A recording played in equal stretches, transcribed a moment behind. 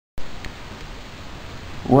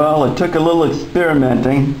Well, it took a little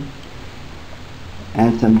experimenting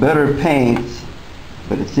and some better paints,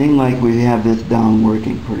 but it seemed like we have this down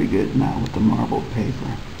working pretty good now with the marbled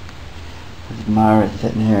paper. There's Myra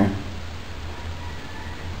sitting here.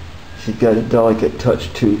 She's got a delicate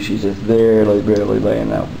touch too. She's just barely laying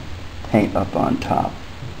that paint up on top.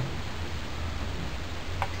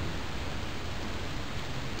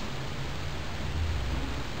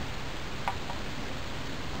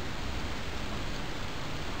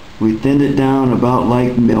 We thinned it down about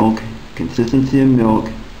like milk, consistency of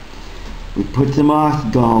milk. We put some Ox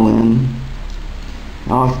Gall in.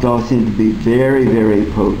 Ox Gall seems to be very, very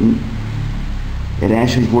potent. It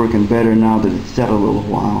actually is working better now that it's set a little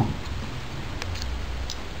while.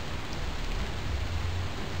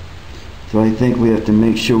 So I think we have to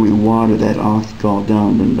make sure we water that Ox Gall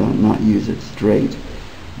down and not use it straight.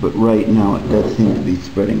 But right now it does seem to be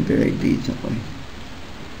spreading very decently.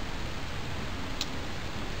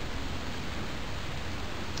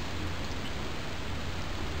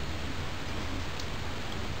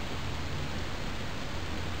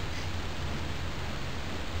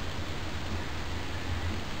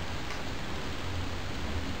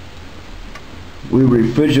 We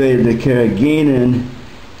refrigerated the carrageenan,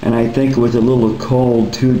 and I think it was a little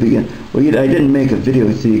cold to begin. Well, I didn't make a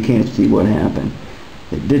video, so you can't see what happened.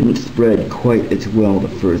 It didn't spread quite as well the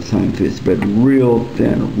first time, so it spread real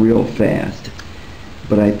thin, real fast.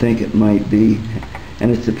 But I think it might be,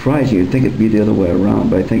 and it's surprising, you'd think it'd be the other way around,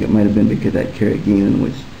 but I think it might have been because that carrageenan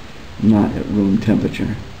was not at room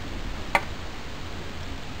temperature.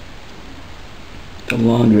 The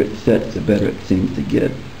longer it sets, the better it seems to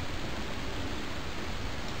get.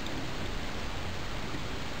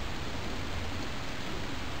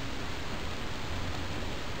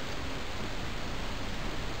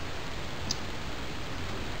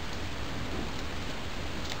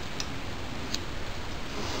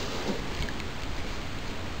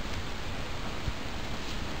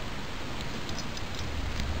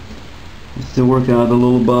 Still working on the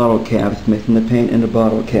little bottle caps, mixing the paint in the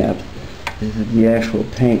bottle caps. This is the actual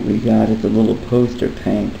paint we got. It's a little poster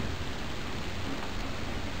paint.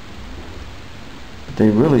 But they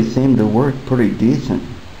really seem to work pretty decent.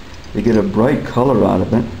 They get a bright color out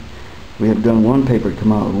of it. We have done one paper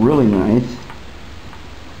come out really nice.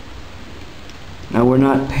 Now we're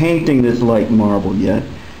not painting this like marble yet.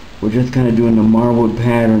 We're just kind of doing the marbled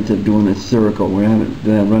patterns of doing a circle. We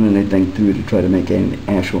haven't run anything through to try to make an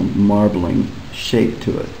actual marbling shape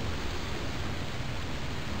to it.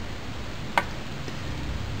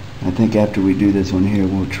 I think after we do this one here,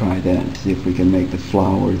 we'll try that and see if we can make the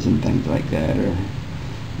flowers and things like that, or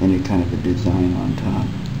any kind of a design on top.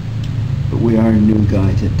 But we are new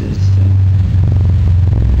guys at this. So.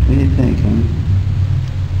 What do you think, huh?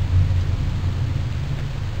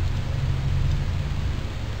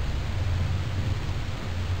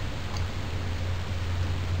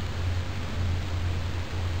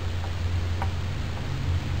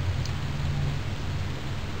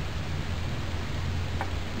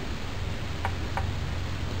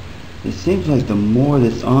 It seems like the more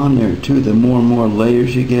that's on there too, the more and more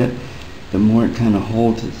layers you get, the more it kind of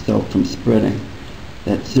holds itself from spreading.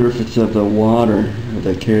 That surface of the water, or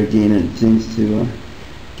the carrageenan, seems to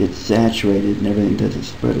get saturated and everything doesn't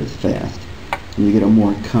spread as fast. And you get a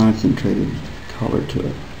more concentrated color to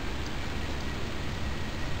it.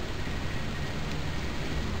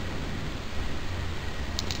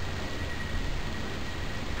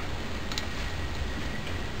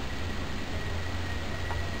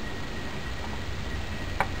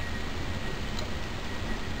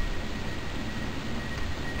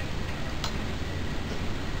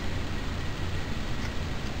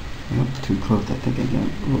 Oops, too close. I think I got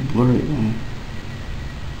a little blurry there.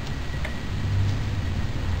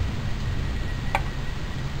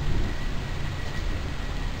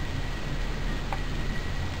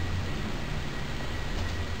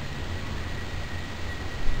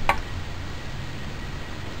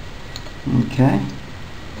 Okay.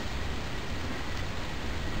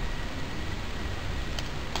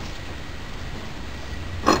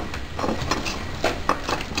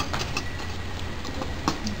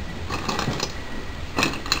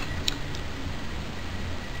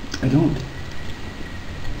 I don't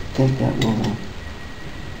think that will.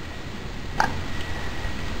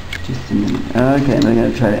 Just a minute. Okay, I'm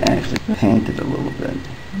going to try to actually paint it a little bit.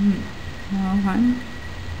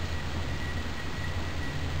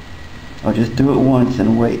 I'll just do it once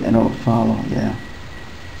and wait and it'll follow, yeah.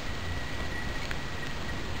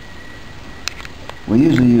 We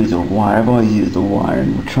usually use a wire. I've always used a wire,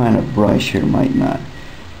 and we're trying a brush here.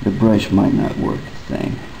 The brush might not work the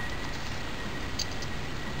same.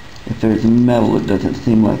 If there's metal, it doesn't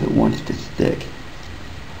seem like it wants to stick.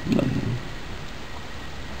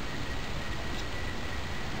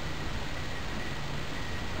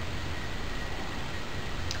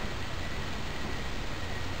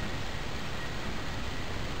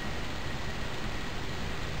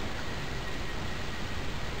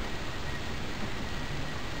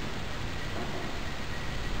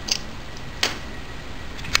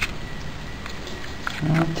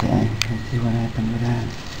 Okay, let's see what happened with that.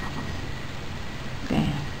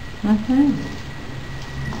 Okay. Okay.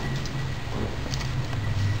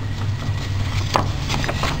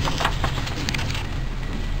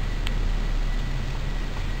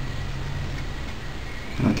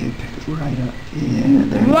 Okay, pick it right up. Yeah,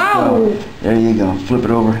 there you Wow. go. There you go. Flip it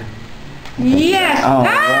over. Yes. All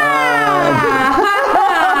right. Ah!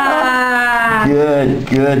 Good,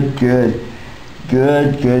 good, good.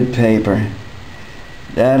 Good, good paper.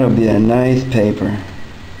 That'll be a nice paper.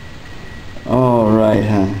 All right,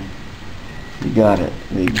 huh? We got it.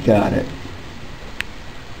 We got it.